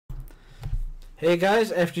Hey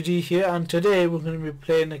guys, FGD here, and today we're going to be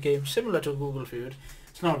playing a game similar to Google Feud.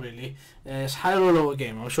 It's not really. It's higher or lower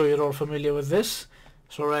game. I'm sure you're all familiar with this.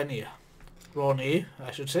 So Ronnie,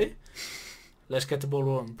 I should say. Let's get the ball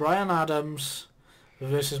rolling. Bryan Adams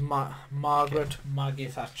versus Margaret Maggie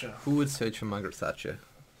Thatcher. Who would search for Margaret Thatcher?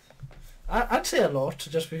 I'd say a lot,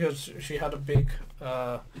 just because she had a big,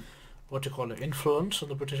 influence on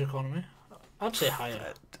the British economy. I'd say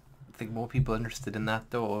higher. I think more people are interested in that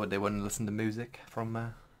though, or they want to listen to music from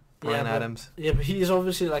Bryan Adams. Yeah, but he's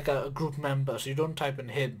obviously like a group member, so you don't type in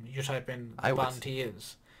him, you type in the band he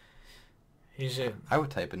is. He's in. I would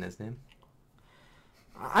type in his name.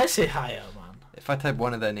 I say higher, man. If I type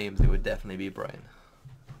one of their names, it would definitely be Bryan.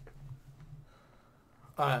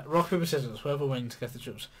 Alright, rock, paper, scissors. Whoever wins gets the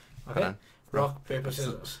choose. Okay? Rock, paper,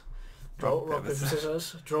 scissors. Draw, rock, paper,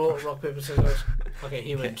 scissors. Draw, rock, paper, scissors. Okay,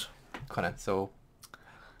 he wins. Connor, so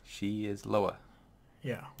she is lower.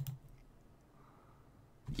 Yeah.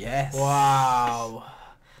 Yes. Wow.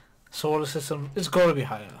 Solar system, it's got to be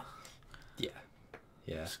higher. Yeah.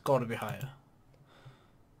 Yeah. It's got to be higher.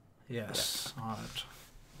 Yes. Yeah. Alright.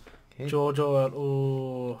 Okay. George Orwell,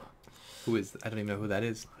 oh. Who is? I don't even know who that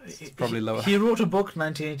is. It's probably lower. He wrote a book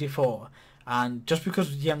 1984, and just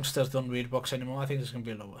because youngsters don't read books anymore, I think it's going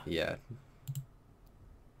to be lower. Yeah.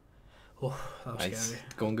 Oh, that was nice. scary.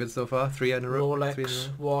 Going good so far. 3 in a row.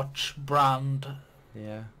 Rolex, watch, brand.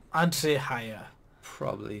 Yeah. I'd say higher.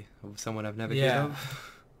 Probably of someone I've never Yeah. heard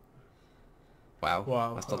of. Wow.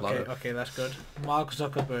 Wow. That's a okay, lot of... okay, that's good. Mark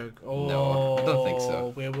Zuckerberg. Oh, No, I don't think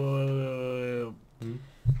so. Wait.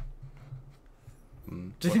 Hmm?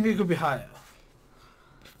 Do you think it could be higher?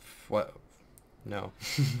 What? No.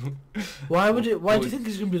 Why would it? Why do you think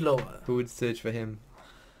it's gonna be lower? Who would search for him?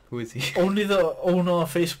 Who is he? Only the owner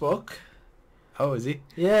of Facebook. Oh, is he?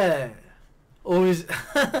 Yeah. Always.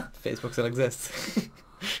 Facebook still exists.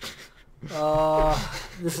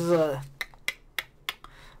 This is a.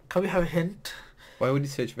 Can we have a hint? Why would you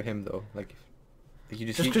search for him though? Like you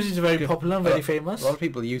just because he's very popular and very famous. A lot of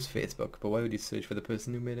people use Facebook, but why would you search for the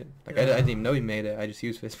person who made it? Like I didn't even know he made it. I just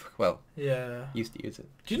used Facebook. Well, yeah. Used to use it.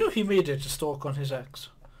 Do you know he made it to stalk on his ex?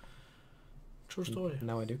 True story.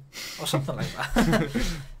 Now I do. Or something like that.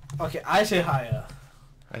 Okay, I say higher.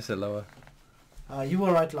 I said lower. You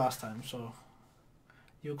were right last time, so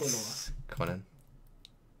you go lower. Come on in.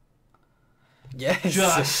 Yes.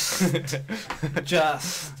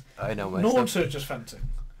 Just. I know my No stuff. one searches fencing.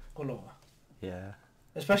 Go lower. Yeah.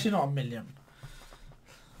 Especially not a million.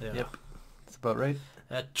 Yeah. Yep. That's about right.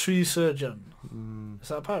 A tree surgeon. Is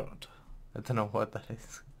that a pirate? I don't know what that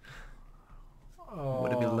is. Oh.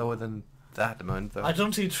 Would it be lower than that amount though? I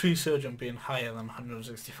don't see tree surgeon being higher than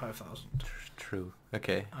 165,000. True.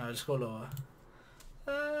 Okay. Alright, just go lower.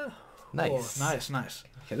 Nice. Oh, nice.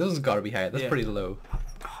 Okay, this has got to be higher. That's pretty low.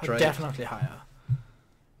 Definitely higher.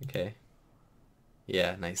 Okay.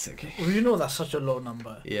 Yeah, nice. Okay. Well, you know that's such a low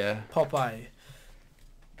number. Yeah. Popeye.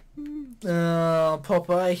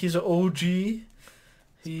 Popeye, he's an OG.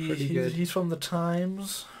 He's from the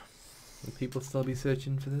Times. Will people still be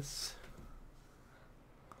searching for this?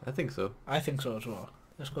 I think so. I think so as well.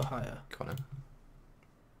 Let's go higher. Come on.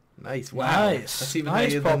 Nice. Wow. Nice. That's even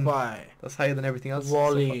nice, higher Popeye. That's higher than everything else.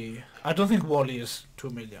 Wally. I don't think Wally is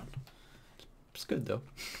 2 million. It's good though.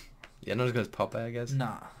 Yeah, not as good as Popeye, I guess.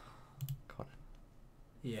 Nah. Come on.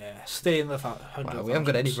 Yeah, stay in the 100. Wow, we haven't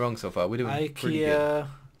got any wrong so far. We're doing pretty good. IKEA.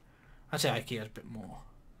 I'd say IKEA's a bit more.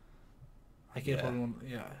 IKEA,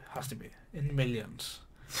 yeah, has to be in millions.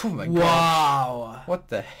 Oh my god. Wow. What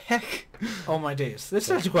the heck? Oh my days. This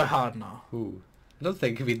is actually quite hard now. Ooh. I don't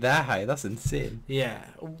think it could be that high. That's insane. Yeah.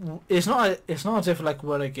 It's not as if like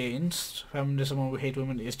we're against feminism or we hate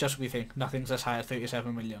women. It's just we think nothing's as high as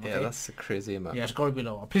 37 million. Okay? Yeah, that's a crazy amount. Yeah, it's got to be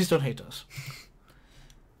lower. Please don't hate us.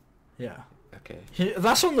 Yeah. Okay.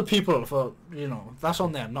 That's on the people for, that's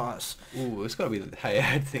on them, not us. Ooh, it's got to be higher,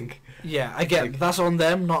 I think. Yeah, again, that's on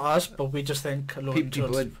them, not us, but we just think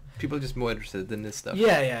people are just more interested in this stuff.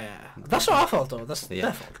 Yeah. That's not our fault, though. That's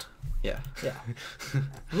their fault. Yeah. Yeah.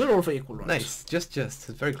 We're all for equal rights. Nice. Just. It's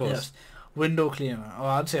very close. Yes. Window cleaner. Oh,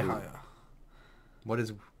 I'd say higher. What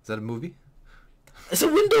is that a movie? It's a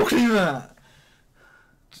window cleaner!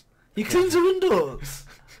 He cleans the windows!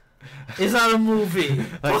 Is that a movie?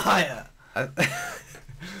 Or higher? I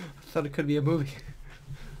thought it could be a movie.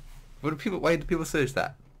 Why do people search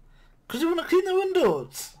that? Because they want to clean the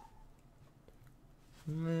windows.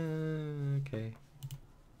 Okay.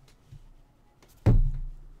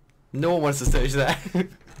 No one wants to search that.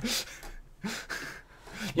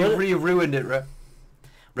 You really ruined it,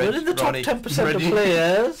 We're in the top 10% of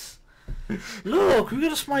players. Look, we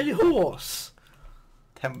got a smiley horse.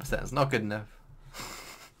 10% is not good enough.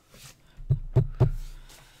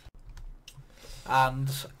 And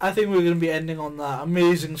I think we're going to be ending on that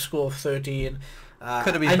amazing score of 13.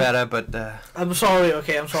 Could have been better, but I'm sorry,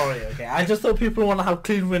 okay. I just thought people want to have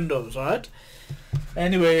clean windows, alright?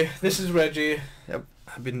 Anyway, this is Reggie. yep.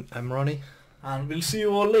 I'm Ronnie. And we'll see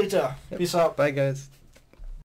you all later. Yep. Peace out. Bye, guys.